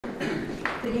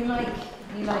you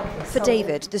like For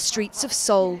David, the streets of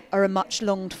Seoul are a much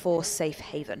longed-for safe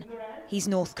haven. He's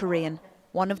North Korean,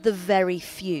 one of the very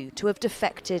few to have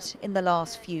defected in the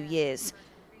last few years.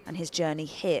 And his journey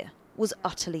here was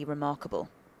utterly remarkable.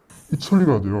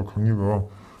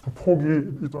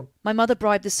 My mother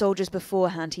bribed the soldiers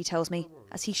beforehand, he tells me,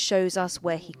 as he shows us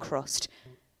where he crossed.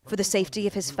 For the safety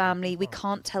of his family, we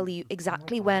can't tell you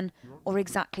exactly when or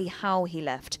exactly how he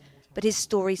left, but his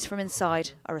stories from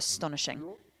inside are astonishing.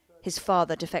 His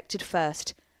father defected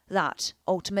first. That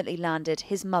ultimately landed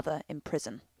his mother in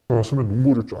prison.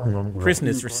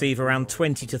 Prisoners receive around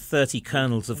 20 to 30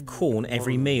 kernels of corn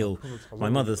every meal. My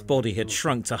mother's body had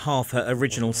shrunk to half her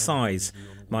original size.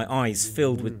 My eyes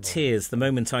filled with tears the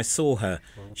moment I saw her.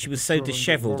 She was so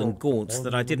dishevelled and gaunt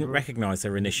that I didn't recognise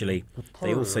her initially.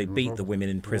 They also beat the women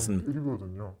in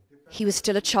prison. He was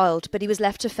still a child, but he was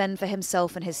left to fend for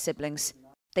himself and his siblings.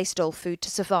 They stole food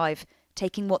to survive,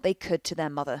 taking what they could to their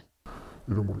mother.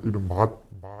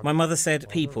 My mother said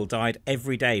people died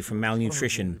every day from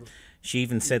malnutrition. She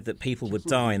even said that people would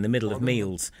die in the middle of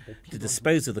meals. To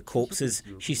dispose of the corpses,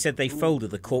 she said they folded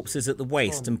the corpses at the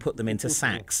waist and put them into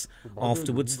sacks.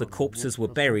 Afterwards, the corpses were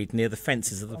buried near the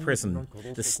fences of the prison.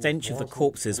 The stench of the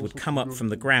corpses would come up from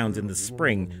the ground in the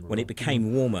spring when it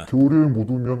became warmer.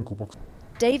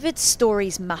 David's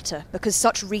stories matter because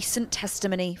such recent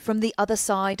testimony from the other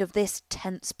side of this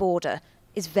tense border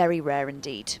is very rare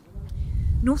indeed.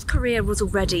 North Korea was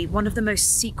already one of the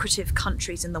most secretive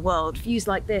countries in the world. Views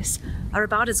like this are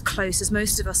about as close as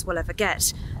most of us will ever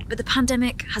get. But the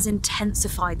pandemic has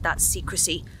intensified that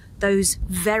secrecy. Those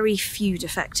very few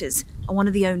defectors are one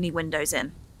of the only windows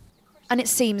in. And it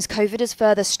seems COVID has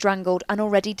further strangled an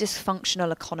already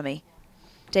dysfunctional economy.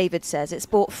 David says it's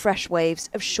brought fresh waves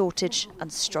of shortage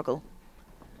and struggle.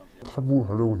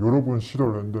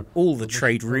 All the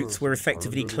trade routes were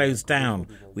effectively closed down.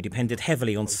 We depended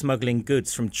heavily on smuggling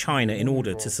goods from China in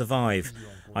order to survive.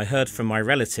 I heard from my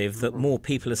relative that more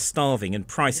people are starving and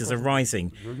prices are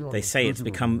rising. They say it's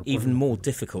become even more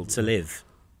difficult to live.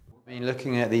 I mean,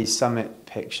 looking at these summit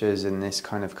pictures and this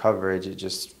kind of coverage, it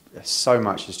just so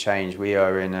much has changed. We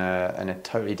are in a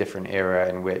totally different era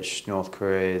in which North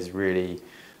Korea is really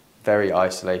very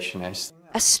isolationist.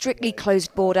 A strictly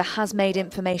closed border has made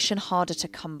information harder to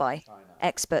come by.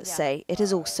 Experts say it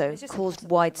has also caused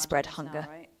widespread hunger.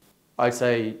 I'd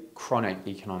say chronic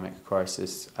economic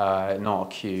crisis, not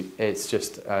acute. It's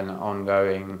just an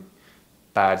ongoing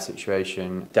bad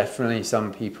situation. Definitely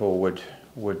some people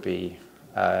would be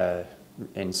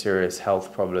in serious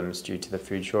health problems due to the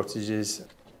food shortages.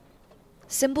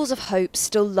 Symbols of hope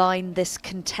still line this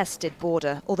contested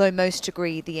border, although most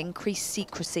agree the increased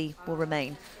secrecy will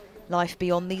remain. Life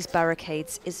beyond these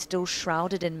barricades is still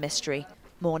shrouded in mystery,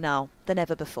 more now than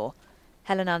ever before.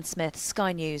 Helen-Ann Smith,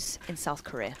 Sky News in South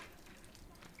Korea.